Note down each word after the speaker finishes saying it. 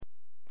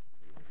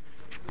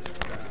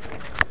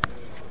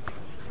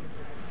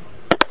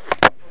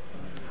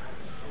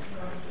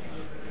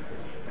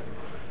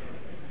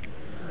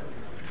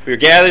We're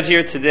gathered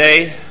here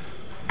today.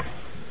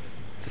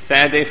 It's a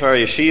sad day for our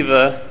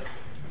yeshiva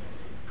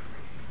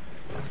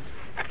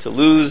to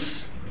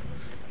lose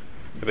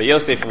Rabbi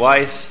Yosef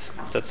Weiss,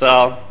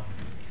 Tzatzal,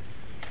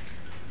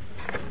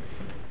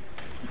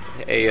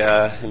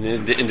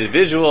 an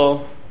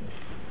individual,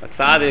 a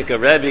tzaddik, a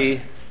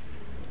rebbe,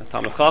 a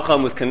Talmid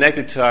Chacham, was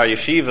connected to our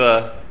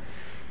yeshiva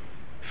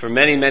for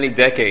many, many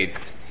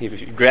decades. He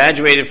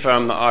graduated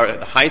from our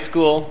high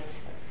school.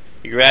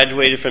 He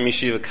graduated from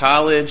Yeshiva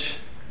College.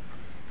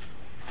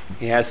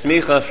 He has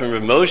smicha from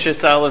Rav Moshe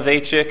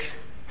Soloveitchik,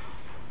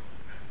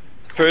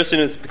 a person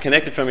who's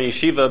connected from a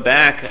yeshiva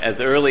back as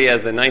early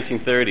as the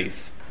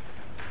 1930s.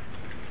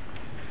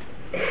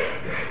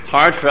 It's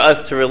hard for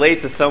us to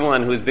relate to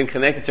someone who's been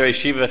connected to our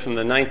yeshiva from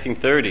the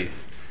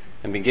 1930s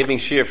and been giving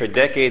shiur for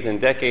decades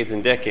and decades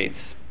and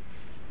decades.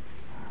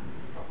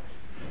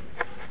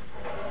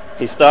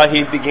 He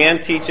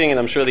began teaching, and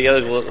I'm sure the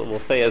others will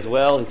say as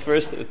well, his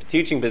first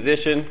teaching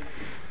position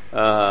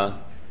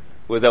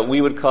was that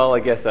we would call, a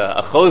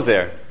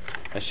choser,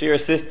 a shiur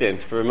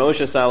assistant for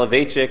Moshe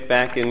Soloveitchik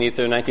back in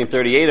either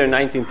 1938 or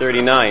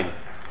 1939.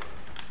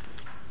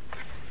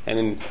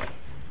 And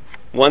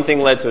one thing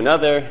led to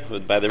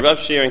another by the Rav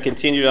Shir, and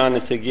continued on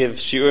to give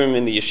shiurim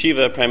in the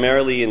yeshiva,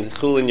 primarily in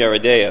Chul and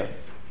Yoreh De'ah.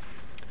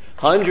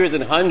 Hundreds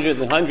and hundreds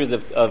and hundreds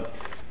of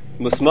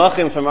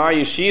musmachim from our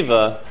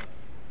yeshiva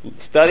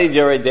studied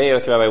Yoreh De'ah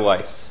with Rabbi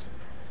Weiss.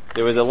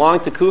 There was a long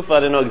tekufa, I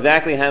don't know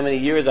exactly how many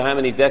years or how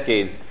many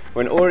decades,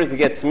 where in order to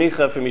get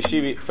smicha from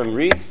yeshiva, from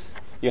Ritz,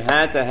 you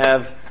had to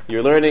have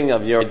your learning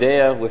of Yoreh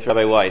De'ah with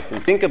Rabbi Weiss.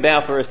 And think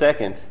about for a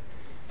second,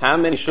 how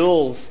many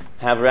shuls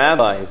have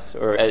rabbis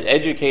or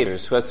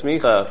educators who had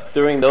smicha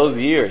during those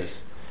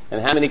years,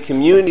 and how many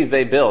communities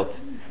they built,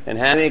 and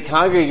how many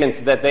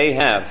congregants that they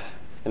have,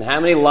 and how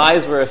many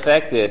lives were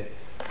affected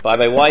by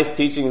Rabbi Weiss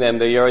teaching them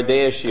the Yoreh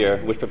De'ah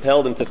shiur, which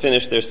propelled them to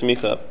finish their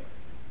smicha.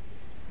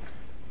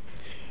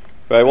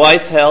 Rabbi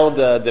Weiss held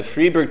the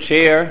Freiburg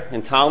chair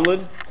in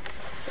Talmud,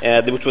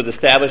 which was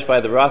established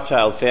by the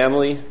Rothschild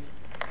family.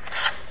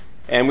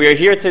 And we are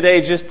here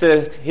today just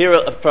to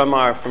hear from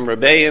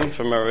Rebbeim,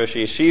 from our Rosh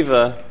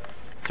Yeshiva,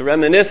 to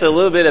reminisce a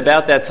little bit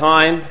about that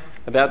time,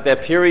 about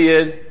that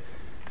period,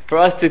 for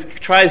us to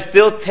try to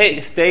still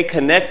stay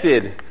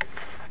connected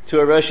to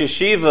a Rosh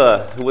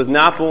Yeshiva who was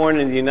not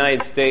born in the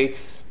United States,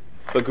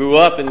 but grew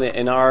up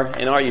in our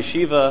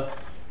yeshiva,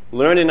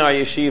 learned in our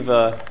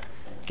yeshiva,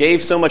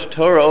 gave so much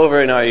Torah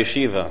over in our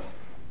yeshiva.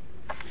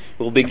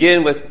 We'll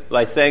begin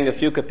by saying a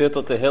few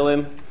Kapitel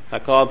Tehillim. I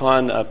call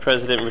upon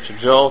President Richard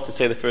Joel to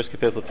say the first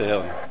Kapitel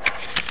Tehillim.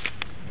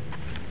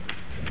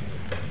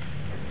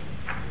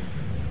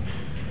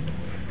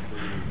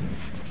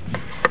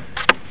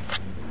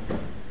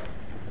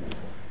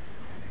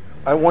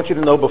 I want you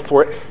to know,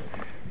 before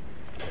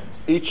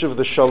each of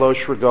the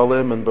Shalosh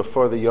Regalim and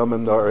before the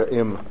Yomim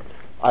Na'arim,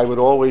 I would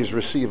always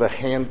receive a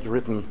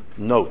handwritten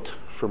note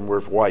from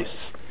Rav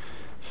Weiss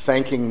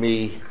thanking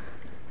me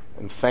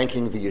and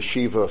thanking the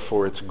yeshiva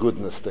for its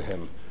goodness to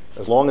him,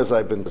 as long as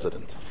I've been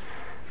president.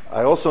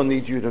 I also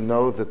need you to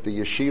know that the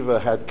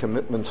yeshiva had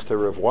commitments to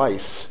Rav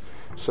Weiss,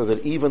 so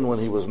that even when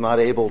he was not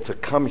able to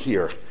come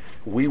here,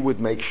 we would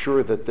make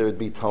sure that there'd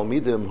be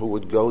Talmidim who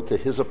would go to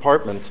his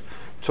apartment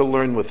to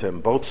learn with him,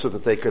 both so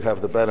that they could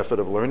have the benefit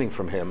of learning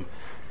from him,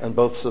 and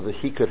both so that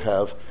he could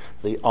have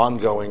the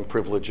ongoing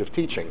privilege of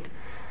teaching.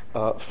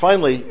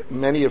 Finally,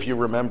 many of you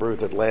remember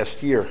that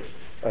last year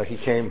he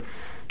came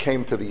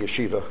to the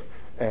yeshiva,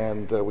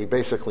 and we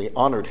basically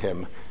honored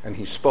him, and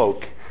he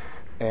spoke.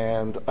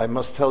 And I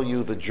must tell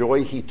you the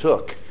joy he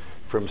took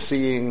from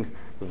seeing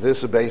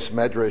this base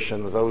medrash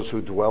and those who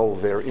dwell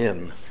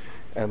therein,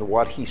 and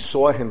what he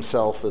saw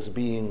himself as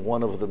being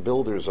one of the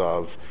builders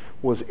of,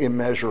 was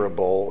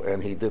immeasurable,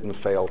 and he didn't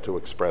fail to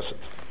express it.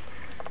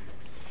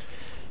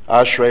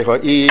 Ashrei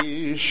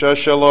ha'ish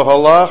asher lo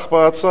halach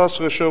ba'atzas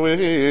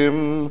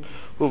reshoim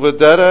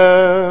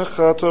u'v'derech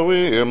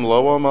hatoim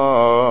lo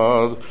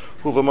amad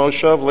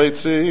u'v'moshav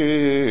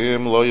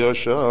leitzim lo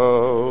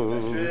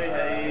yoshav.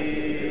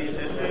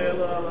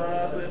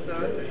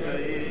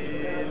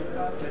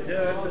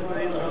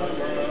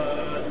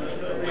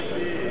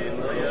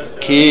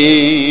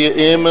 Ki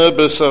im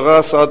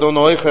b'saras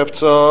Adonai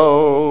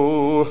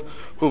cheftzah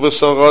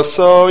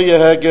u'v'saraso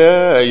yehege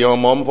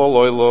yomam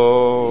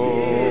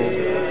v'loilo.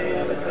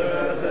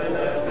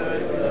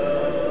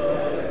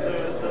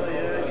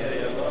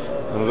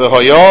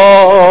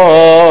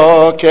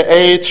 V'haya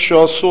ke'eit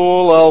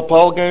shasul al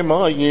palgei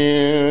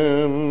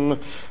mayim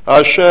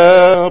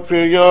asher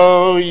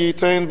piryo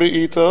yitein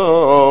be'ito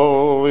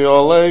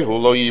v'alehu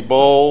lo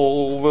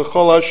yibol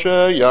v'chol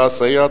asher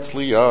yaseh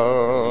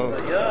yatzliyah.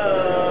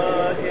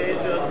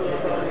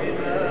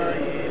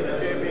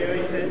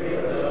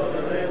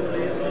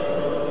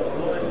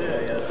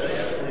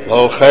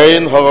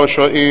 Lochein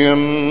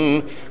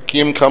harashaim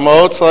kim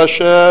kamotz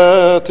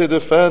asher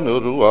tidefenu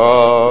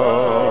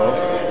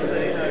ruach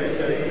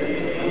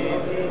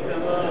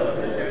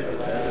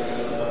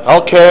על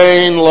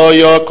כן לא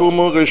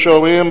יקומו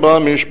רשעים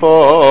במשפט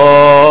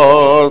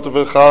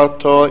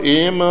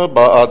וחטאים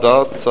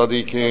בעדת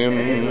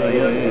צדיקים.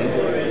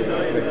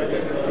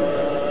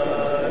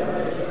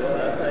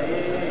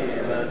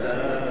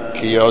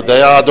 כי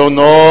יודע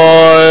אדוני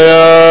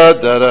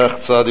דרך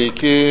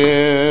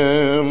צדיקים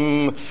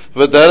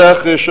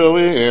ודרך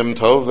רשעים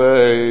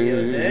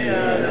טובים.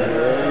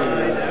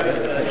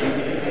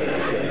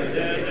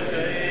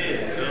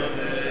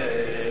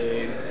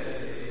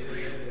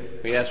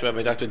 We asked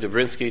Rabbi Dr.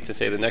 Dobrinsky to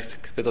say the next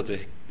kapitel to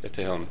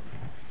Tehillim.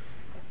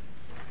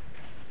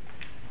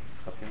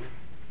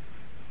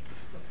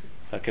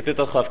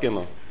 Kapitel Chav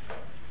Gimel.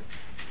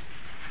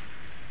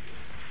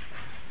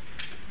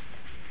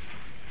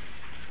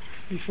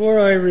 Before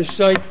I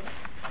recite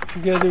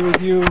together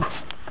with you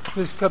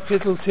this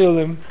Kapitel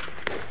Tehillim,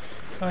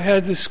 I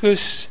had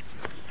discussed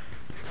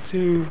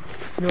to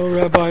know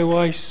Rabbi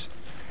Weiss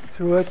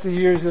throughout the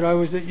years that I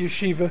was at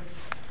Yeshiva,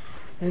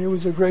 and it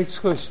was a great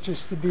discuss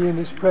just to be in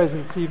his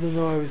presence, even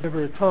though I was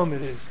never a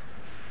Talmudist.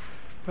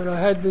 But I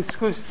had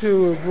discussed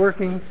too of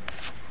working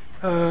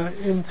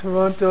in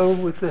Toronto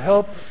with the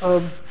help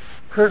of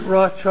Kurt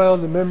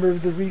Rothschild, a member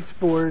of the REITs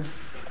board,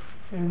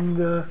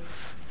 and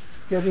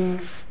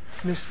getting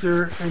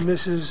Mr. and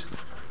Mrs.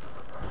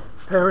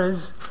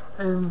 Perez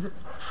and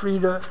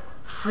Frida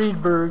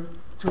Friedberg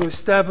to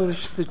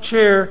establish the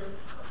chair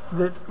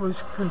that was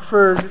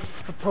conferred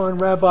upon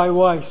Rabbi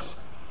Weiss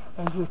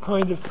as the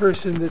kind of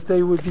person that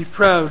they would be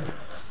proud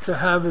to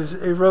have as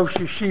a Rosh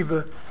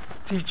Yeshiva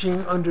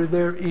teaching under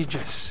their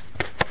aegis.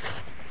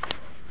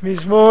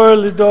 Mizmor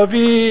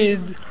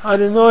LeDavid,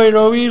 Adonai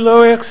Roi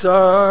Lo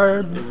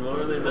Echsar.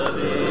 Mizmor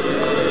LeDavid.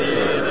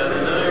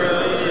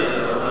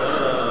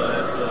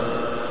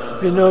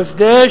 Benos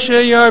desha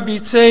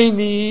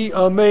yarbitzeini,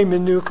 amei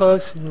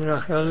menuchas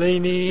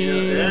rachaleni.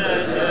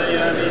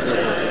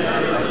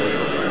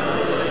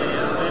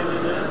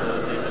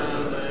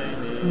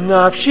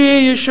 Nafshi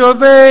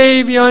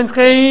yeshovev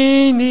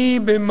yancheini,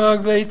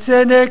 b'maglei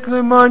tzedek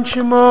leman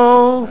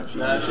shemo.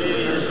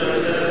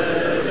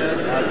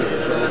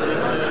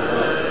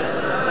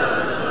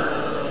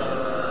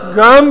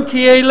 Gam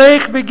ki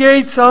elech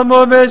begeit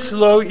salmoves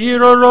lo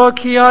iroro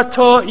ki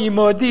ato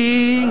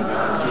imodi.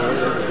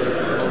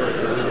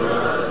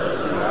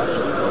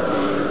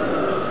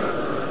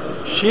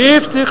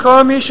 Shiftecha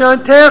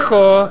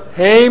mishantecha,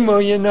 heimo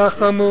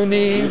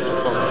yenachamuni.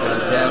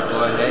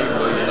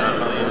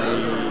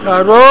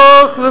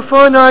 Taroch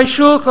lefonai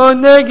shulchan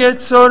neged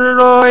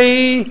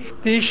sororoi,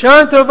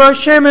 dishanto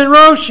v'Hashem en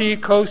roshi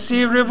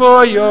kosi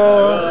rivoyo.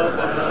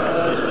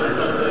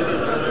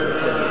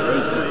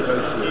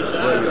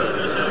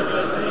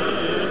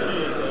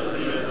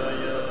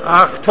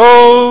 Ach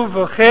tov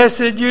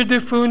v'chesed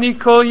yudefuni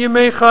kol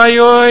yemei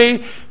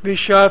chayoi,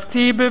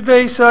 v'shavti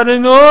beveis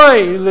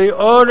Adonai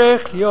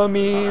le'orech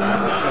yomim.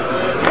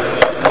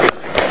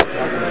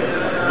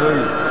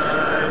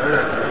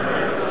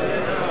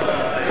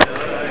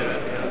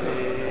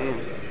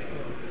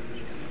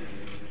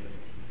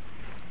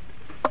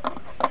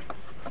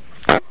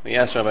 We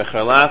asked Rabbi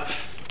Charlap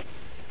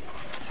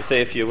to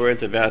say a few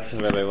words about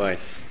Rabbi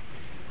Weiss.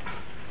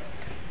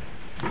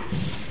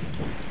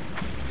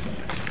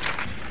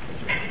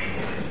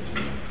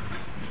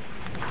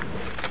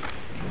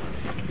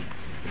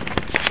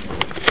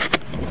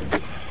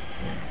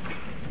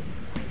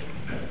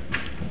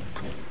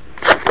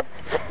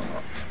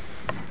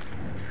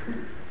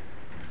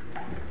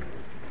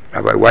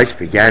 Rabbi Weiss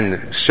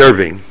began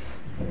serving,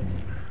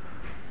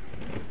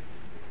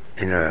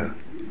 in a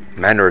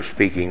manner of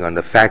speaking, on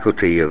the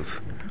faculty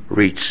of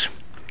REITs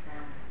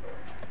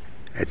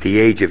at the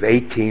age of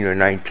 18 or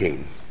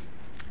 19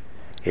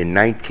 in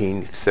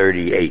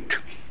 1938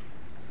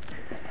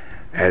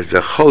 as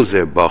the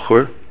Choser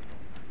Bacher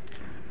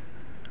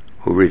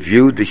who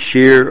reviewed the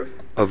shir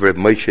of Reb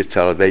Moshe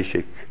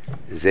Soloveitchik,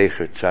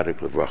 Zecher Tzadik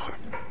Livracha.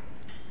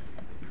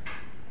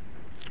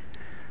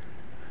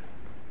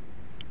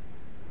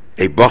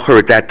 A Bacher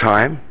at that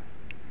time,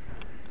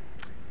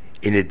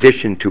 in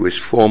addition to his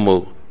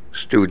formal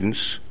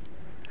students,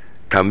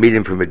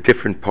 Talmidim from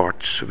different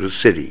parts of the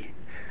city,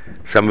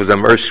 some of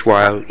them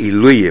erstwhile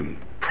Iluyim,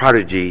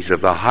 prodigies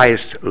of the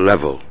highest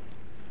level,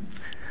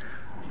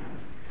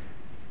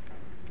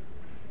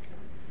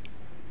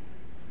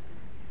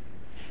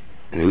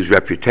 and whose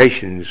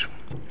reputations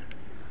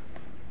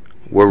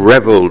were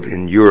reveled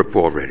in Europe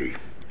already,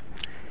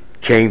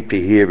 came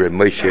to hear Reb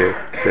Moshe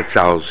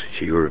Zatzal's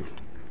shiurim,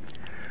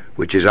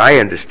 which, as I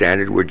understand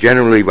it, were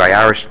generally, by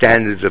our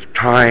standards of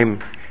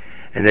time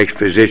and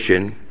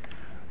exposition,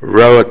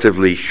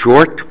 relatively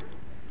short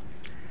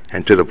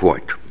and to the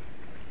point,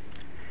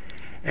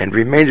 and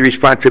remained the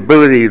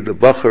responsibility of the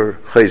Bacher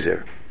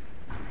Chayzer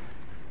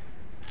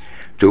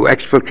to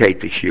explicate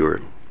the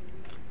shiurim,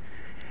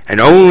 and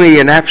only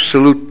an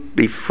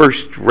absolutely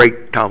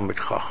first-rate Talmid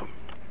Chacham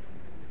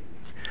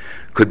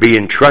could be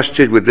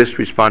entrusted with this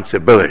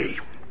responsibility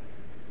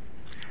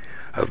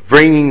of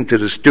bringing to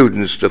the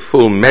students the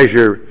full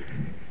measure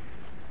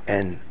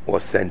and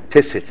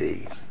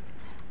authenticity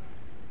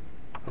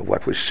of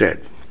what was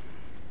said.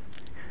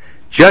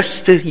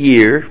 just a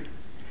year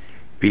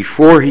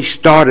before he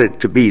started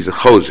to be the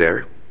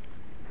Choser,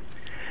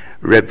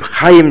 Reb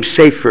Chaim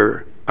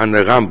Sefer on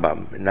the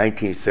Rambam in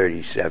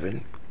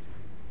 1937,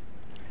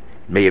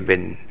 may have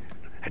been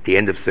at the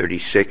end of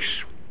 36,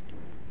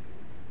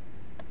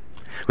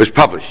 was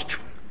published.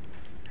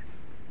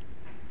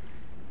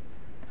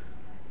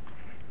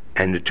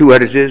 And the two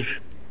editors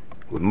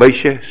were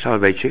Moshe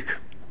Soloveitchik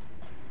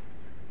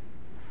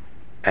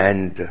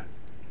and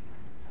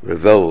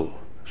Revel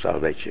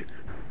Soloveitchik,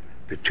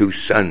 the two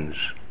sons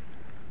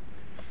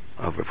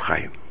of Reb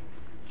Chaim.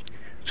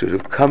 So to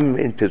come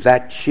into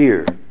that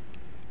shir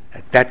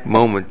at that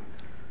moment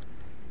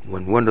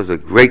when one of the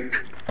great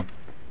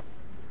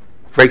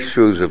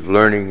breakthroughs of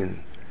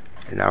learning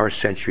in our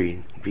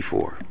century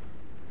before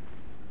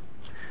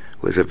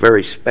was a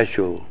very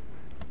special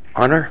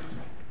honor,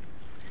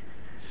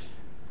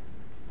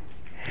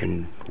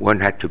 and one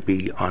had to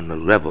be on the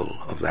level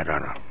of that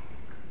honor.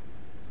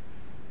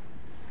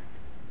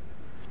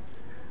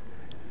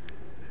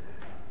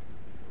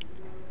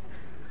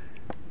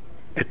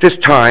 At this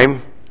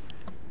time,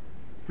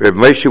 Reb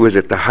Moshe was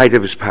at the height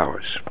of his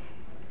powers.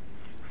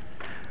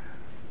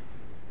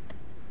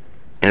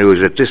 And it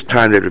was at this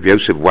time that Reb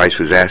Yosef Weiss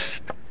was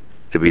asked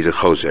to be the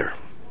Choser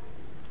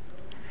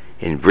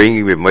in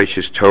bringing Reb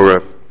Moshe's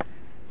Torah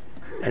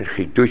and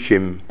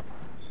Chidushim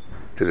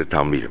to the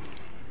Talmidim.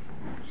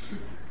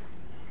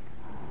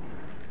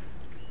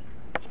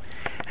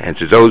 And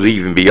to those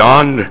even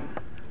beyond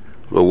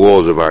the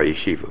walls of our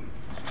yeshiva.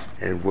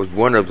 And it was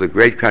one of the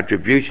great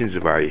contributions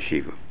of our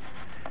yeshiva.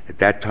 At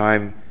that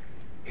time,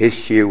 his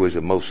shir was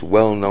the most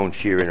well-known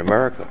shir in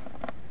America.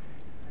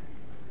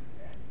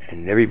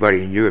 And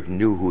everybody in Europe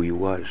knew who he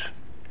was.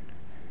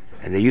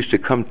 And they used to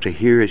come to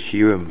hear his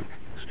shirim,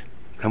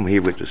 come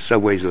here with the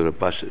subways or the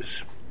buses,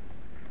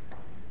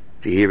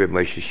 to hear Reb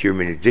Moshe's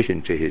shirim in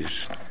addition to his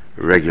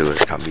regular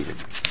talmidim.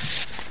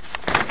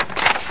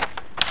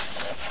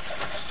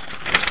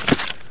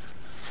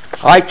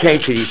 I came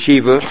to the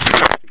yeshiva,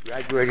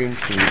 graduating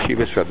from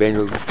Yeshiva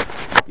Rabbeinu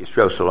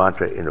Yisrael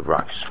Salanta in the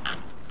Bronx.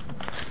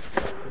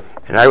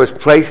 And I was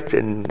placed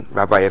in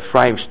Rabbi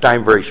Ephraim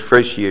Steinberg's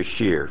first year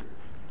shir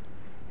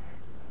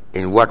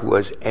in what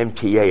was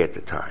MTA at the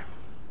time.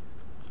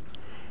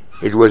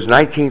 It was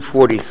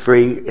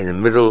 1943, in the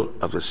middle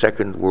of the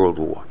Second World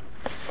War.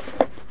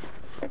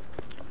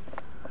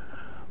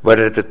 But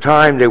at the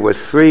time there were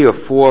 3 or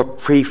 4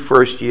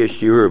 pre-first year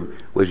shiurim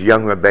was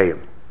young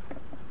Rebbeim.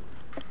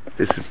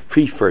 This is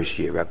pre-first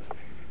year.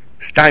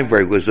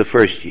 Steinberg was the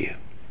first year.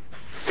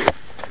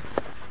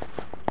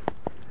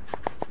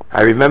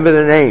 I remember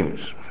the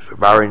names.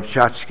 Baron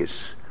Chatzkis,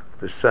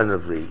 the son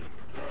of the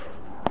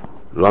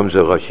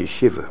Lomza Rosh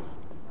Yeshiva.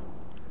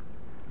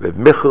 Reb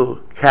Michal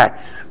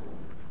Katz,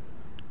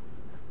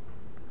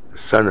 the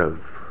son of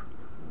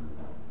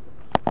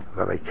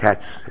Rabbi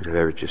Katz in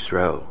Eretz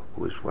Yisrael,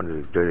 who was one of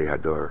the Gdolei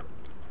Hador.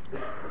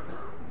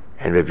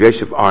 And Reb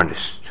Yosef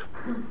Arnest.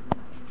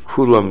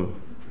 Kulam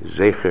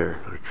Zecher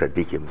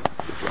Tzadikim.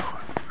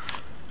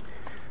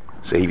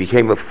 So he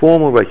became a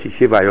formal Rosh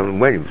Yeshiva. I don't know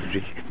when,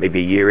 maybe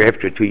a year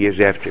after, 2 years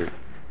after.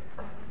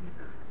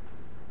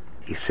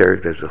 He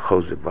served as a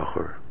Choser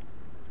Bacher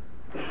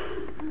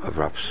of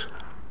Reb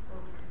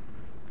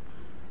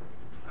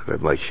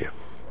Moshe.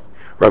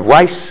 Rav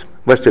Weiss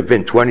must have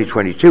been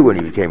 22 when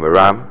he became a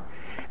Ram,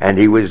 and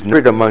he was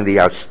numbered among the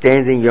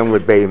outstanding young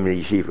Rebbeim in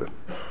the yeshiva.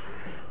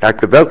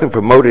 Dr. Belkin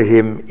promoted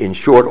him in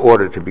short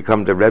order to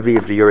become the Rebbe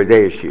of the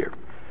Yeridea Shir,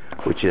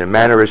 which in a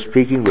manner of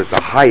speaking was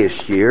the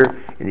highest shir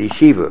in the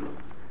yeshiva,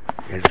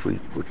 as we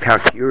would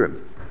count Shiurim,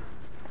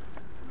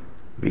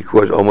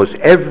 because almost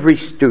every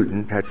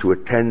student had to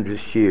attend the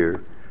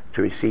shir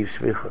to receive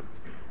smicha,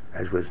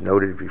 as was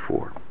noted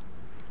before.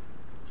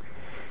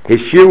 His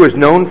shir was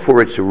known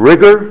for its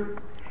rigor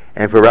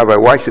and for Rabbi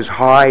Weiss's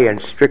high and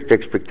strict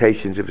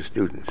expectations of his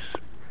students.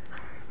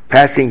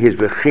 Passing his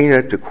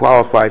bechina to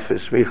qualify for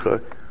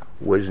smicha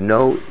was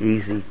no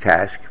easy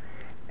task,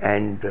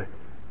 and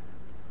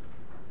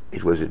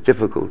it was a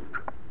difficult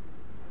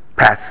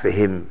path for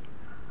him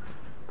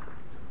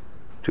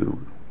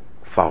to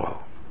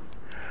follow.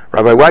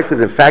 Rabbi Weiss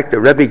was in fact the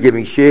Rebbe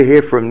giving shir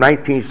here from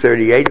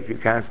 1938, if you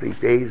count these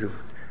days of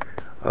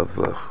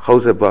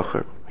Choser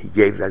Bacher. He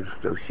gave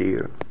those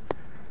shir.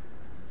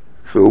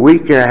 So a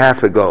week and a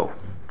half ago,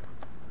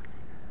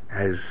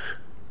 as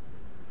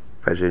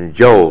President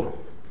Joel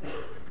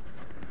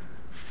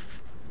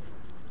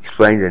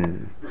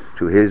explained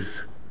to his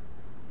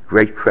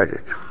great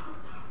credit,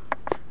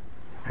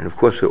 and of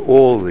course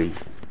all the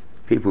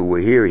people who were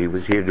here, he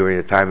was here during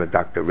the time that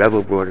Dr.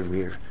 Revel brought him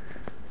here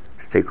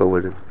to take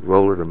over the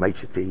role of the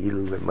Moshe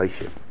Tehilu and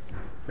Moshe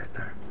that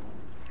time.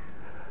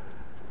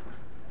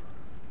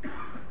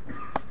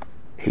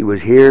 He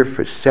was here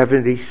for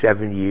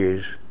 77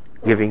 years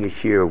giving a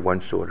shir of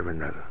one sort or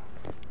another.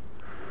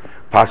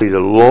 Possibly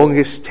the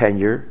longest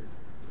tenure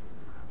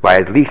by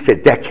at least a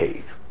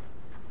decade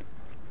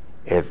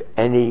of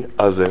any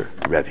other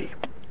Rebbe.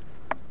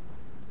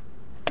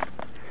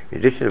 In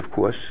addition, of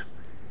course,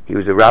 he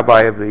was the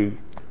rabbi of the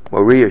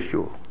Moriah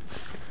Shul,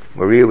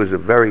 Maria was a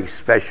very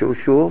special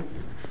shul.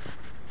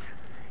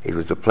 It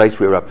was a place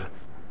where Rav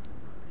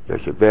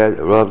Yosheber,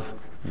 Rav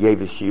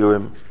Yevis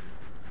Shiurim,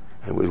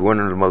 and was one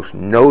of the most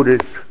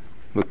noted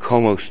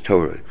Mekomos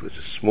Torah. It was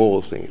a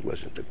small thing. It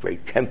wasn't a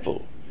great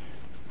temple,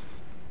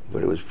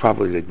 but it was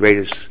probably the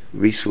greatest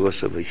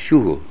resource of a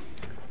shul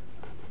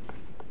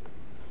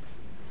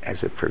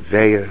as a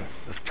purveyor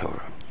of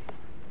Torah.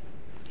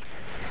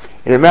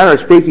 In a manner of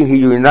speaking, he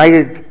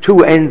united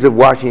two ends of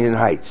Washington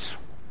Heights.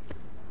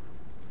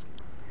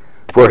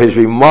 For his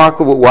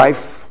remarkable wife,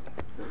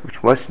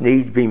 which must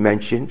needs be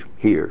mentioned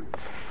here,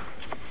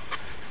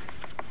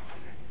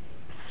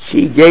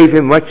 she gave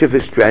him much of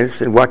his strength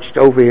and watched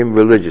over him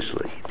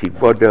religiously.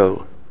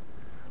 Without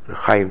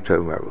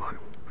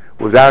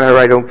her,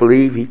 I don't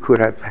believe he could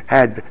have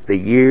had the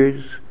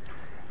years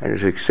and the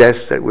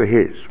success that were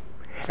his.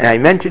 And I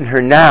mention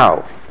her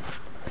now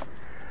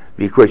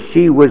because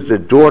she was the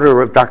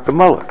daughter of Dr.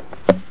 Muller.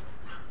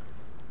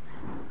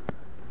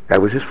 That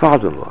was his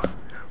father-in-law,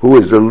 who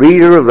was the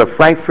leader of the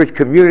Frankfurt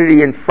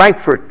community in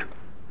Frankfurt,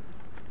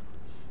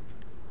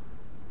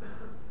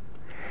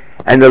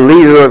 and the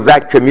leader of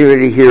that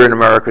community here in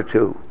America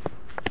too,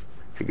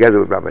 together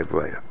with Rabbi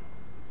Breuer.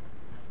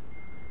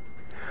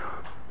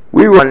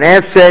 We were on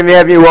Amsterdam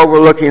Avenue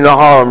overlooking the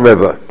Harlem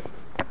River,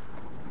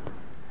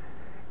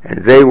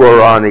 and they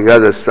were on the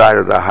other side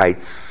of the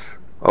heights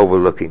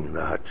overlooking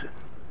the Hudson.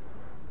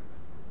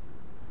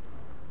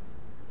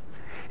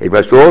 It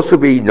must also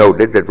be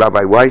noted that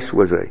Rabbi Weiss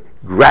was a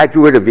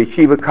graduate of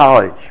Yeshiva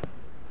College,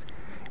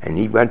 and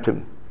he went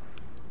to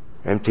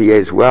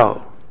MTA as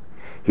well.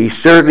 He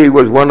certainly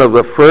was one of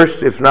the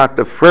first, if not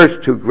the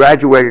first, who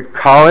graduated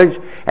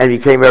college and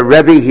became a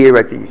Rebbe here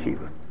at the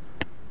Yeshiva.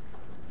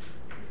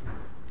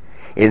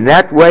 In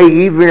that way,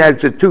 even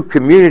as the two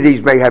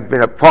communities may have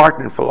been apart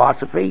in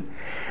philosophy,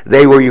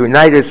 they were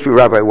united through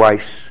Rabbi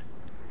Weiss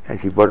and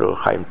Tibodo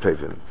Chaim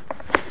Tovim,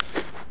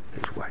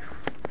 his wife.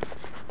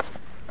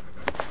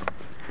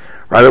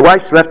 Rabbi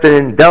Weiss left an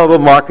indelible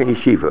mark in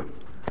Yeshiva,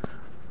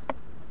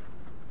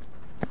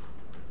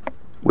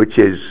 which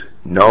is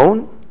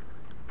known,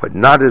 but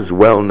not as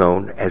well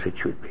known as it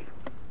should be.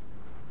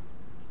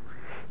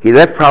 He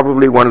left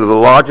probably one of the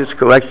largest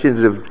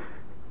collections of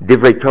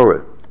Divrei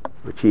Torah,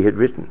 which he had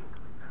written,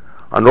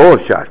 on all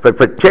shots, but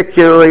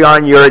particularly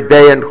on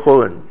Yeridei and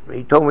Chulin.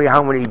 He told me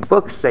how many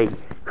books they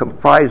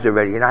comprised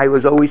already, and I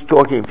was always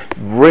talking,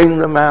 bring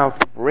them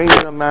out, bring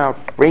them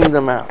out, bring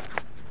them out.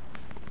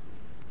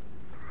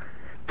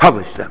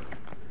 Publish them,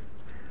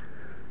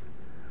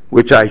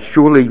 which I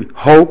surely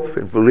hope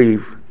and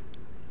believe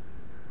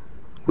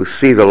will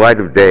see the light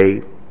of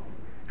day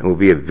and will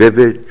be a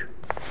vivid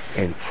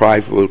and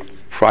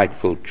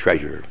prideful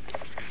treasure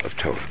of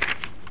Torah.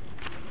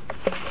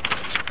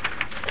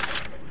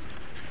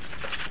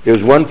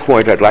 There's one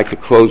point I'd like to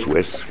close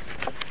with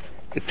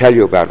to tell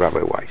you about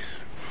Rabbi Weiss.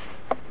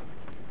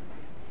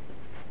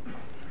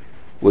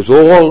 With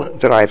all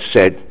that I've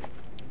said,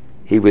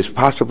 he was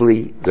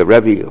possibly the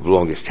Rebbe of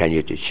longest tenure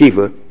at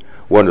Yeshiva,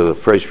 one of the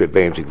first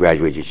Rebbeim to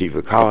graduate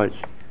Yeshiva College.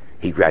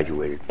 He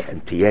graduated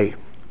MTA.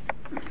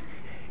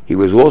 He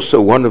was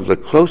also one of the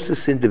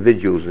closest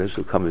individuals, and this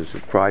will come as a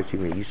surprise to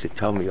me, he used to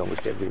tell me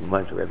almost every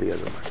month or every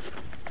other month,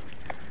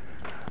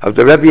 of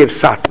the Rebbe of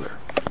Satmar,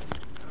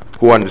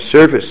 who on the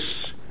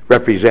surface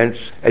represents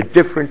a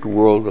different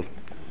world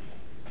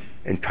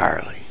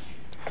entirely.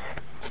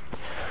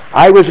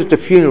 I was at the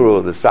funeral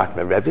of the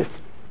Satmar Rebbe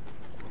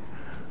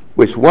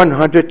with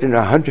 100 and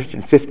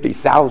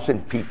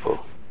 150,000 people.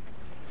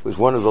 It was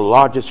one of the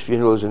largest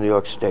funerals in New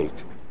York State.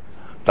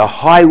 The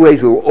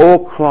highways were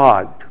all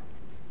clogged.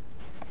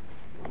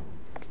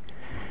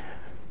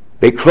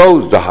 They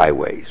closed the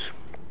highways.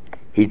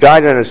 He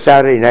died on a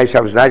Saturday night,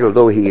 Shabbos night,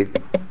 although he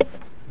had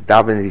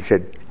davened, he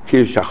said,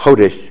 Kiddush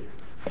HaChodesh,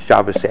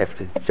 Shabbos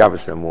after,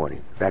 Shabbos in the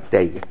morning, that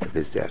day of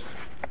his death.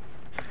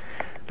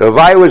 The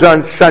Levaya was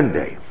on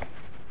Sunday,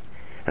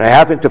 and I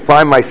happened to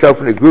find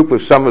myself in a group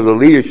of some of the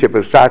leadership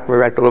of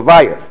Satmar at the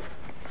Levaya.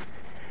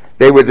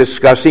 They were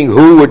discussing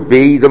who would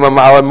be the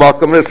Mamala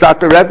Malcolm of the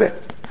Satmar Rebbe,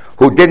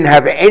 who didn't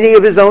have any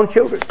of his own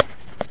children.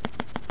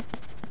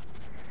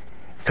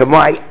 To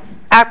my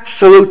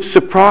absolute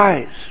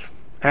surprise,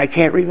 and I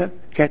can't remember,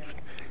 can't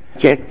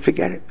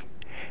forget it.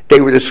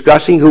 They were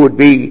discussing who would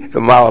be the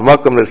Mamala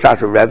Malcolm of the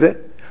Satmar Rebbe,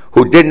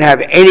 who didn't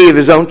have any of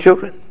his own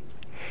children.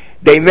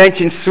 They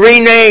mentioned 3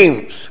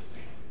 names.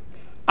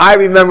 I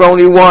remember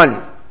only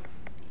one.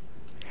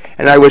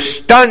 And I was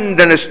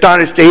stunned and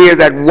astonished to hear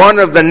that one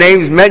of the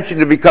names mentioned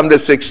to become the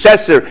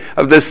successor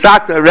of the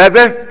Satmar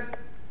Rebbe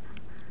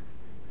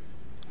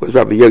was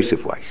Rabbi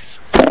Yosef Weiss.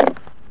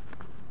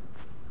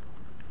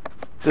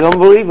 It's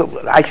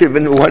unbelievable. I should have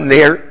been the one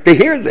there to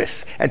hear this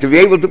and to be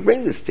able to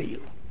bring this to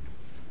you.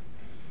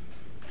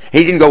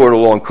 He didn't go with a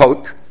long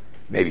coat.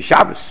 Maybe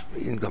Shabbos.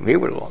 He didn't come here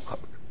with a long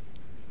coat.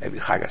 Maybe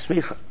Chag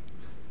HaSmicha.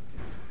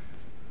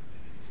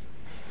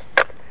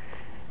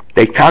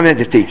 They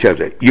commented to each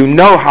other, you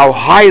know how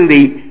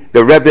highly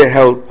the Rebbe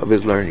held of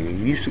his learning.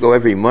 He used to go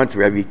every month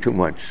or every 2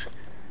 months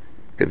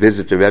to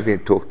visit the Rebbe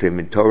and talk to him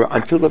in Torah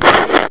until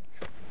the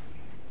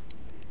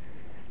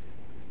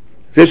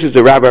This is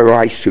the Rabbi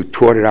Rice who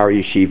taught at our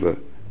yeshiva,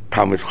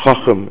 Talmud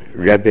Chacham,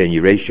 Rebbe, and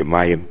Yirei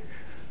Shamayim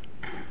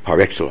par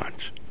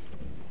excellence.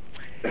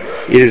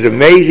 It is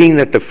amazing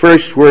that the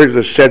first words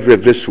of Sedra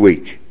of this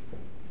week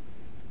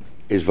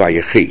is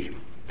Vayechi.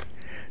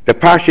 The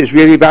Parsha is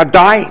really about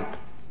dying,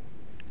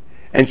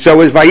 and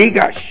so is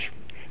Vayigash,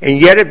 and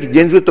yet it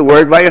begins with the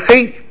word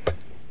Vayechi.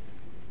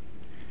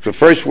 The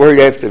first word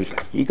after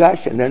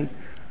Yigash, and then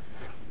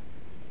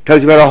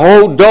tells you about a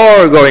whole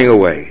door going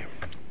away.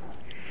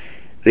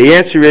 The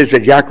answer is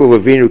that Yaakov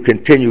Avinu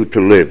continued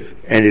to live,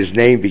 and his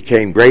name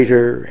became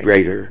greater and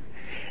greater,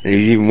 and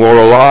he's even more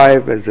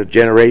alive as the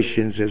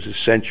generations, as the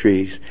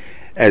centuries,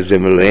 as the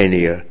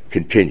millennia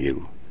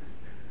continue.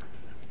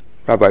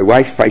 Rabbi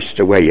Weiss passed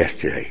away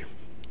yesterday,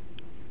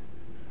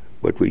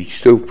 but we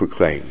still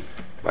proclaim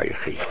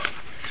Vayechi.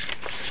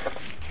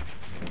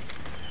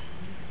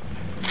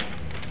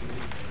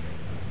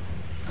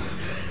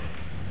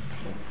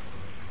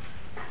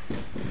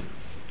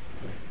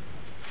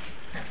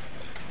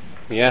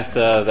 We ask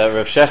that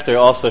Rav Shechter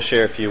also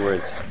share a few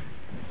words.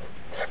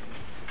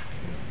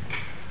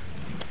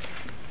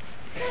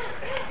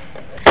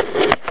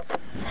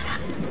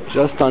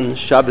 Just on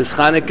Shabbos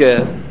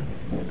Chanukah,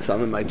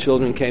 some of my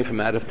children came from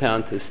out of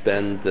town to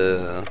spend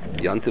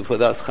Yontif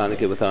with us,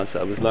 Chanukah with us.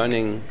 I was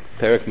learning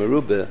Perek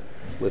Merubah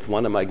with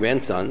one of my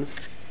grandsons,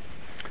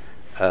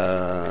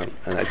 and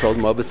I told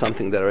him over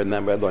something that I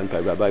remember I learned by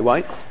Rabbi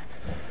Weiss.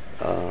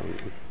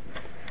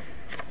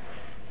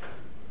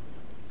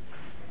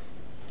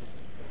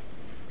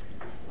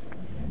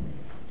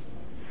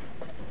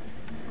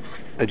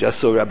 I just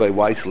saw Rabbi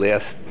Weiss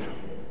last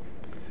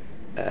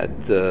at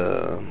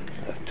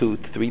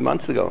 2-3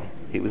 months ago.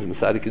 He was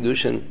Masada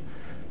Kedushin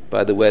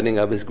by the wedding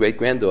of his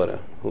great-granddaughter,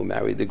 who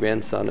married the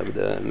grandson of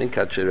the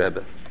Minkacher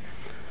Rebbe.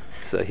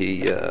 So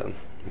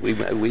we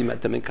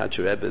met the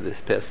Minkacher Rebbe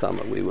this past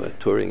summer. We were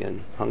touring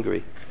in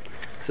Hungary.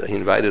 So he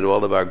invited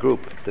all of our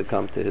group to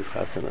come to his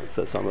chasana.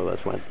 So some of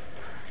us went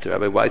to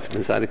Rabbi Weiss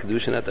Masada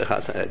Kedushin at the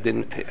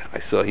chasana. I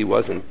saw he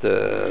wasn't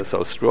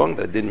so strong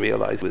that I didn't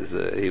realize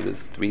he was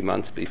 3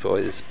 months before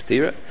his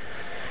P'tira.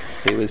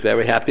 He was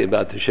very happy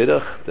about the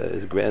shidduch that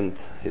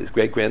his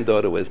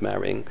great-granddaughter was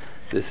marrying.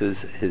 This is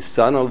his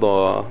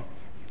son-in-law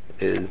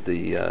is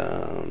the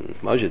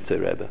Mozhitzer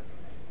Rebbe.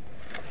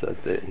 So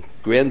the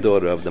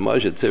granddaughter of the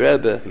Mozhitzer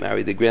Rebbe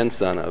married the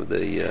grandson of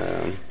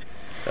the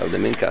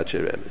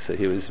Minkacher Rebbe. So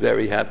he was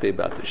very happy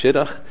about the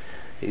shidduch.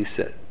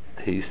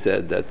 He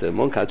said that the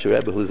Minkacher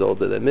Rebbe, who's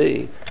older than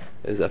me,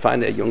 is a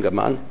fine younger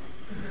man.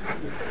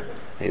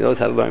 He knows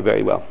how to learn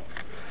very well.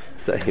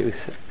 So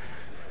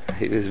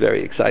he was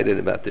very excited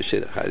about the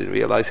shidduch. I didn't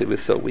realize he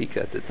was so weak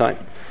at the time.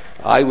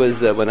 I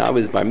was when I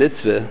was bar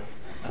mitzvah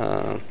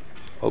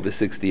over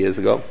 60 years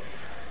ago.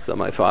 So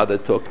my father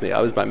took me.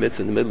 I was bar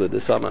mitzvah in the middle of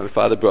the summer. My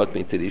father brought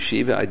me to the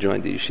yeshiva. I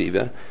joined the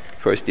yeshiva,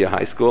 first year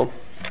high school.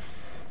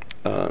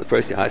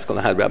 First year high school,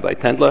 I had Rabbi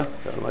Tendler,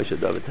 Moshe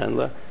David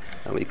Tendler,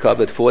 and we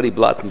covered 40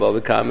 blot and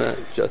Bava Kama,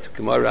 just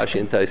Gemara, Rashi,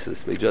 and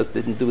Taisus. We just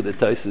didn't do the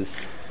Taisus.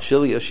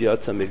 Shil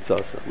Yoshiyotza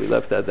Mitzasa. We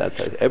left at that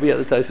Taisus. Every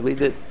other Taisus we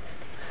did.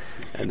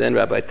 And then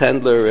Rabbi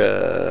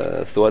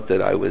Tendler thought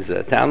that I was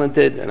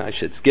talented and I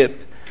should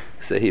skip.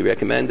 So he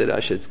recommended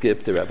I should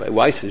skip to Rabbi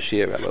Weiss's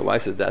shir. Rabbi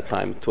Weiss at that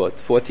time taught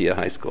 4th-year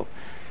high school.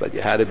 But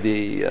you had to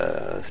be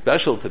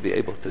special to be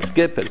able to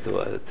skip and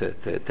to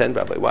attend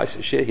Rabbi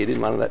Weiss's shir. He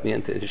didn't want to let me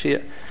into his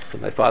shir. So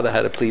my father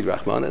had to plead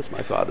Rachmanis.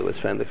 My father was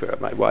friendly for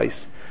Rabbi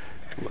Weiss.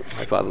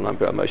 My father loved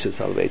Rabbi Moshe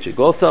Soloveitchik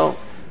also.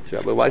 So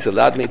Rabbi Weiss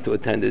allowed me to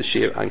attend his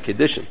shir on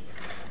Kiddushin.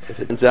 If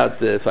it turns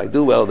out if I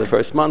do well the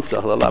first month,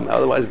 so he'll allow me.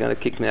 Otherwise, he's going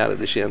to kick me out of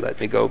the shir and let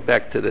me go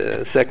back to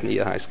the 2nd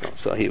year high school.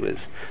 So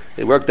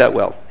it worked out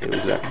well.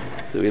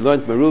 So we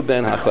learned Merubah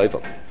and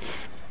HaChoivel.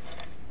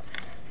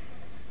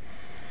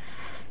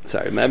 So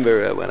I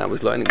remember when I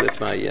was learning with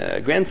my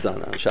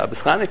grandson on Shabbos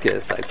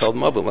Chanukah, so I told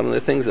him over one of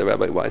the things that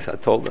Rabbi Weiss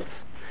had told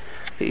us.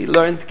 He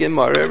learned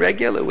Gemara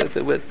regular with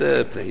the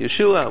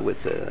Yeshua,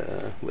 with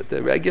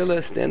the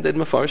regular standard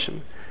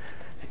Mefarshim.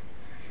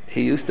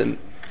 He used to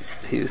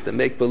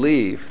make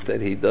believe that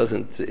he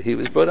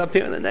was brought up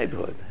here in the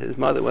neighborhood. His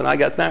mother, when I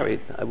got married,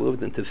 I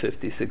moved into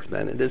 56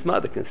 Bennett. His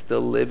mother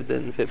still lived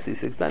in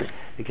 56 Bennett.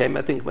 He came,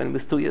 I think, when he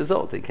was 2 years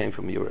old. He came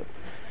from Europe.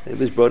 He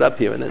was brought up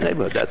here in the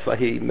neighborhood. That's why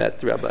he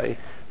met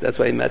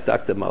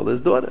Dr.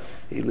 Muller's daughter.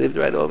 He lived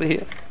right over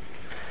here.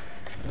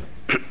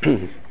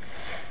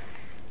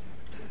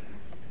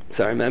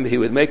 So I remember he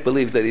would make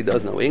believe that he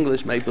does know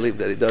English, make believe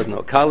that he does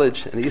know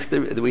college, and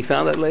we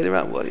found out later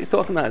on, what are you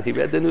talking about? He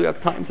read the New York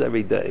Times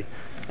every day,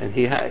 and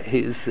he had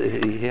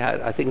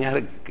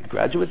a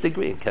graduate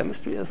degree in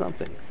chemistry or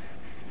something.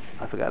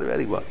 I forgot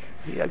already what.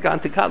 He had gone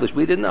to college.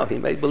 We didn't know. He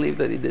made believe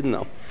that he didn't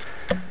know.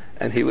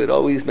 And he would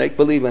always make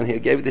believe when he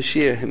gave the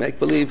shir, he'd make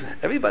believe,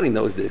 everybody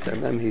knows this. I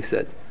remember he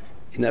said,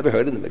 you never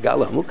heard of the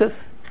Megala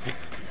Hamukas?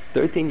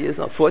 13 years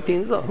old, 14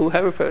 years old. Who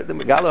ever heard of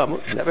the Megala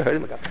Hamukas? Never heard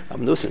of Megala.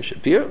 Amnus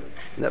Shapiro?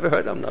 Never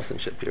heard of Amnus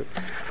Shapiro.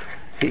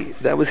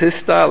 That was his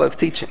style of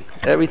teaching.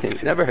 Everything.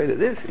 He never heard of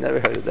this, he never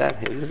heard of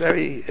that. It was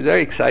very,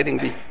 very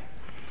exciting.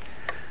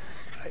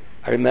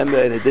 I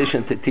remember, in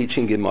addition to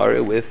teaching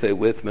Gemara with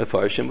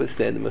Mefarshim, with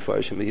standard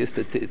Mefarshim, we used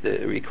to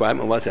the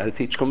requirement was how to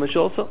teach Chumash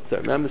also. So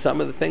I remember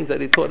some of the things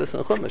that he taught us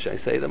in Chumash. I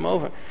say them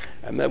over.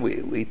 I remember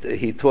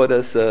he taught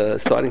us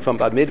starting from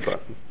Bar Midbar.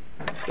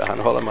 The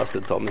Hanhola must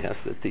have told me he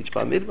has to teach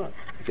Bar Midbar.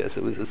 I guess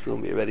it was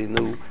assumed we already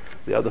knew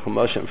the other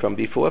Chumashim from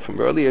before,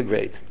 from earlier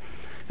grades.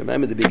 I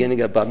remember the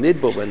beginning of Bar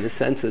Midbar when the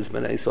census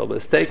Bnei Yisrael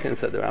was taken.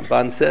 So the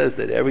Ramban says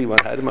that everyone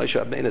had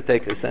Moshe Rabbeinu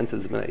take a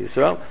census Bnei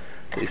Yisrael.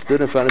 So he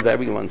stood in front of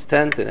everyone's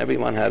tent, and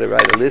everyone had to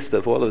write a list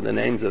of all of the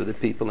names of the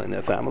people in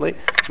their family.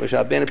 Moshe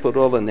Rabbeinu put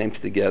all the names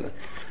together.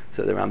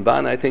 So the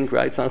Ramban, I think,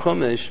 writes on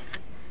Chumash,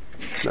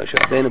 Moshe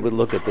Rabbeinu would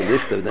look at the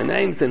list of the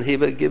names, and he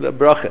would give a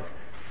bracha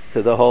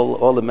to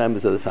all the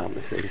members of the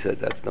family. So he said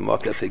that's the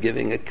mocker for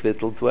giving a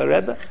kvittel to a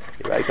Rebbe.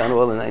 He writes down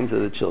all the names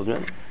of the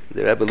children.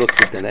 The Rebbe looks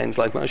at the names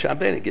like Moshe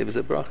Rabbeinu, gives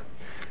a bracha.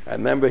 I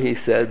remember he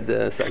said,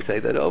 so I say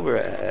that over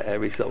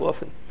every so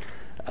often,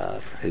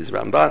 his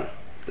Ramban.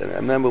 Then I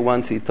remember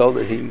once he told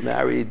that he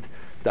married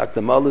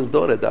Dr. Muller's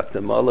daughter.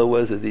 Dr. Muller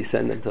was a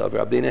descendant of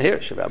Rabbi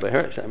Hirsch.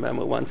 I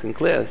remember once in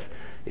class,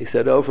 he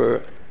said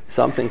over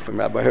something from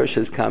Rabbi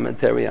Hirsch's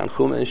commentary on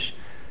Chumash,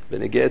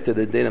 V'negeh to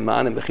the din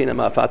amanim b'chinam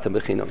afata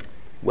b'chinam.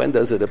 When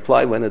does it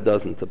apply, when it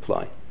doesn't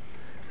apply?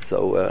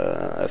 So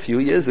a few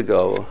years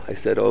ago, I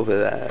said over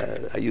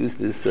that, I used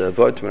this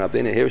word from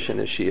Rabbi Hirsch in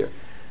a shir,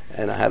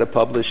 and I had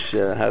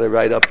to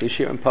write up the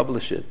shir and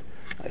publish it.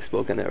 I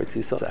spoke in Eretz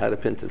Yisrael, so I had to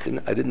print it.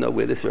 I didn't know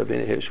where this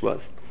Rabbeinu Hirsch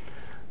was.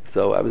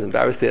 So I was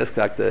embarrassed to ask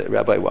Dr.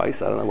 Rabbi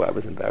Weiss. I don't know why I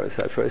was embarrassed.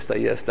 At first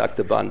I asked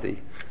Dr. Bondi,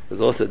 who was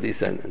also a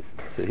descendant.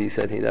 So he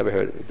said he never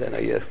heard of it. Then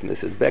I asked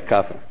Mrs.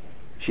 Beckhofer.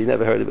 She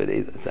never heard of it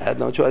either. So I had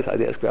no choice. I had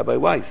to ask Rabbi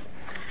Weiss.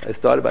 I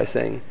started by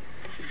saying,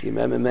 you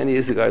remember many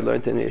years ago I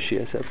learned in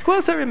Yeshia. I said, of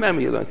course I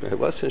remember you learned from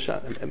What's the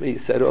Shaila? I remember you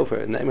said over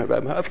the name of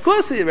Rabbi Hirsch. Of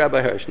course it's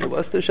Rabbi Hirsch. And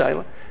what's the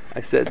Shaila? I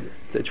said,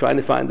 they're trying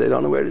to find, they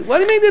don't know where it is. What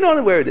do you mean they don't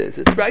know where it is?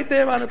 It's right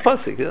there on the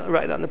Pasuk,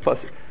 right on the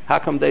Pasuk. How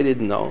come they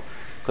didn't know?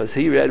 Because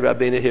he read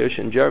Rabbeinu Hirsch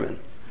in German.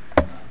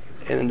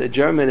 And in the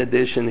German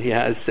edition, he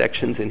has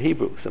sections in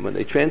Hebrew. So when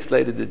they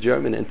translated the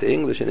German into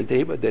English and into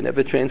Hebrew, they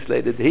never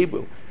translated the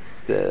Hebrew.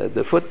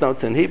 The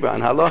footnotes in Hebrew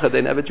on Halacha,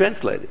 they never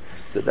translated.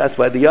 So that's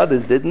why the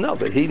others didn't know.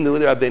 But he knew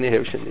the Rabbeinu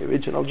Hirsch in the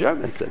original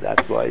German, so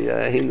that's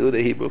why he knew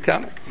the Hebrew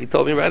comment. He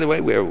told me right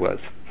away where it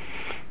was.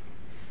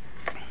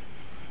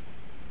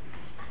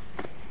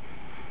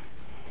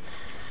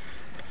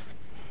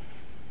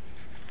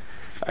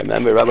 I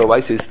remember Rabbi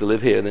Weiss used to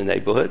live here in the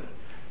neighborhood.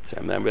 So I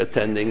remember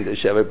attending the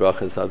Sheva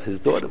Brachas of his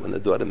daughter, when the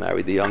daughter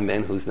married the young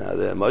man who's now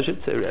the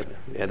Moshe Rebbe.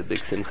 We had a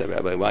big simcha at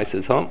Rabbi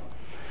Weiss's home.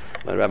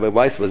 When Rabbi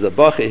Weiss was a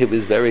bacher, he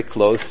was very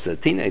close, a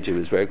teenager, he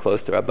was very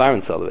close to Rabbi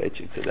Aaron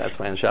Soloveitchik. So that's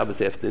why on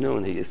Shabbos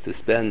afternoon he used to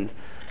spend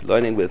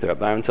learning with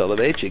Rabbi Aaron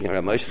Soloveitchik and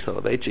Rabbi Moshe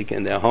Soloveitchik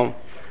in their home.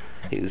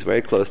 He was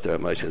very close to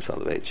Rabbi Moshe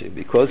Soloveitchik.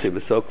 Because he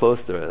was so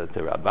close to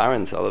Rabbi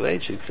Aaron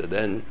Soloveitchik, so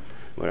then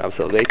when Rabbi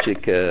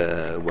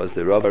Soloveitchik was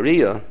the Rav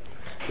Ariyah,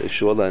 the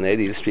shul on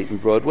 80th Street in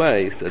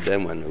Broadway, so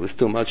then when it was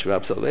too much for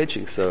Rabbi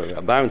Soloveitchik, so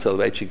Rabbi Aaron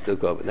Soloveitchik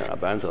took over. Then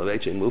Rabbi Aaron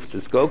Soloveitchik moved to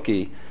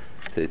Skokie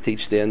to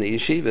teach there in the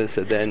yeshiva,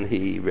 so then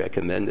he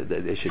recommended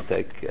that they should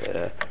take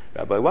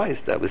Rabbi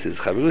Weiss. That was his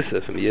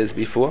charusa from years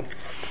before.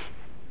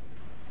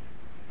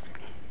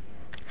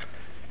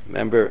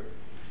 Remember,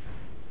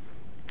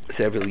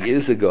 several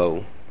years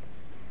ago,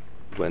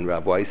 when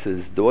Rabbi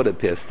Weiss's daughter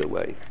passed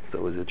away, so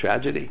it was a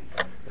tragedy.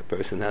 A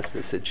person has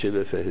to sit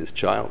shiva for his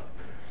child.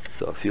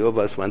 So a few of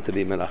us went to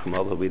be Menachem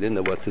Avla. We didn't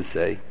know what to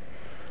say.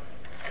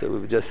 So we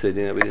were just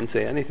sitting there, we didn't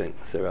say anything.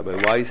 So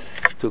Rabbi Weiss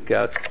took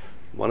out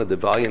one of the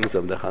volumes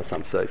of the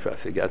Chassam Sofer, I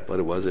forget what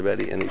it was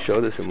already, and he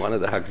showed us in one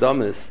of the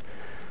Hakdamas,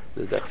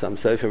 the Chassam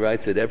Sofer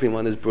writes that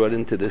everyone is brought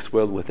into this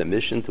world with a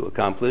mission to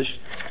accomplish.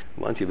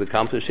 Once you've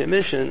accomplished your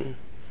mission,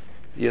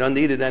 you're not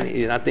needed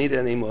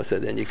anymore, so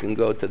then you can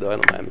go to the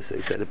Olam Hamas. So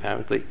he said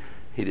apparently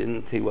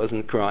he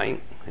wasn't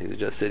crying, he was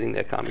just sitting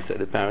there calm. He said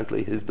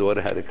apparently his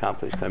daughter had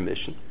accomplished her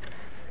mission,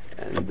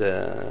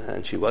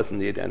 and she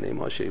wasn't needed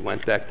anymore. She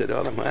went back to the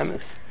Olam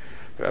Hamas.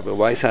 Rabbi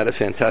Weiss had a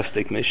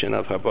fantastic mission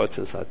of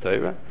Habotzes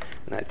HaTorah,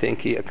 and I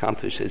think he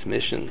accomplished his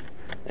mission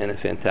in a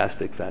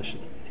fantastic fashion.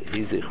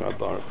 Yehei Zichro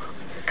Baruch.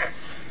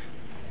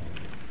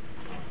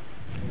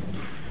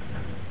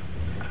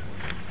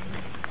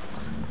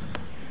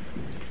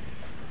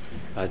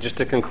 Just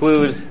to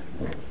conclude,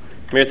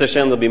 Mir Hashem,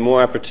 there'll be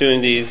more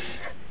opportunities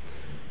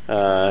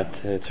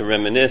to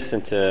reminisce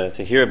and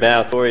to hear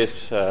about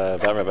stories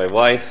about Rabbi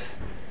Weiss.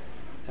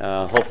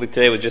 Hopefully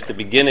today was just the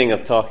beginning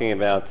of talking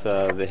about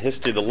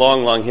the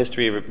long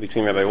history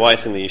between Rabbi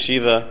Weiss and the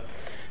yeshiva.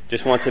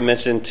 Just want to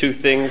mention two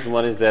things.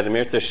 One is that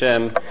Mir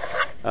Hashem,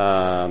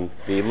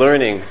 the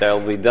learning that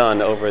will be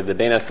done over the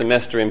Bein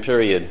HaSemestrim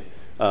period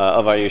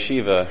of our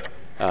yeshiva,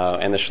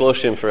 and the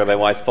shloshim for Rabbi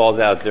Weiss falls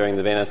out during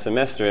the Bein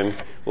HaSemestrim,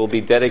 will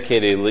be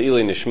dedicated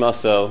Le'ilui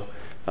Nishmaso,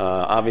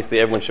 Obviously,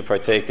 everyone should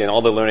partake in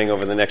all the learning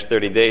over the next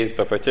 30 days,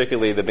 but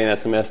particularly the Bein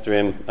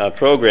HaSemestrim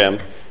program.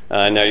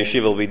 And our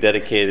yeshiva will be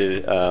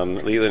dedicated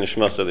Leila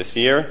Nishmoso this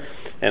year.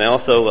 And I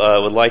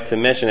also would like to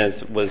mention,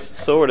 as was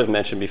sort of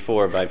mentioned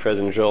before by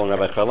President Joel and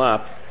Rabbi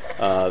Charlap,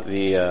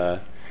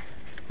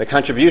 the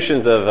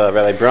contributions of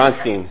Rabbi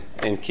Bronstein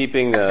in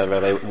keeping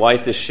Rabbi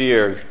Weiss's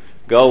shiur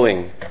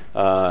going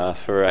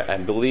for, I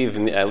believe,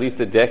 at least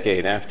a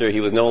decade after he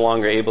was no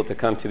longer able to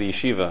come to the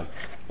yeshiva.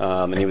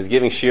 And he was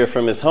giving shiur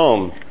from his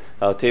home,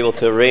 to be able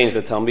to arrange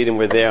that Talmidim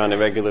were there on a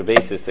regular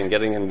basis and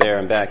getting them there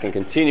and back and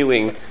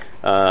continuing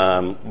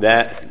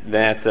that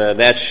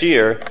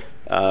shiur.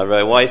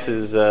 Rabbi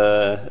Weiss's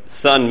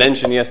son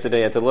mentioned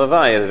yesterday at the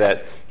Levaya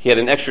that he had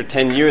an extra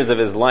 10 years of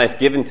his life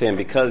given to him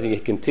because he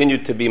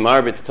continued to be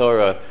Marbitz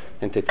Torah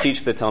and to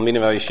teach the Talmidim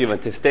of our yeshiva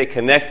and to stay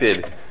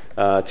connected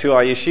to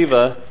our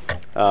yeshiva.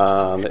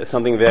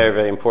 Something very,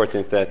 very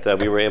important that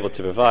we were able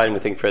to provide, and we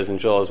thank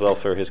President Joel as well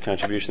for his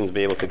contributions to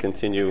be able to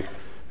continue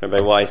Rabbi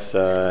Weiss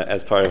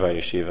as part of our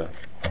yeshiva.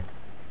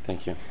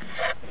 Thank you.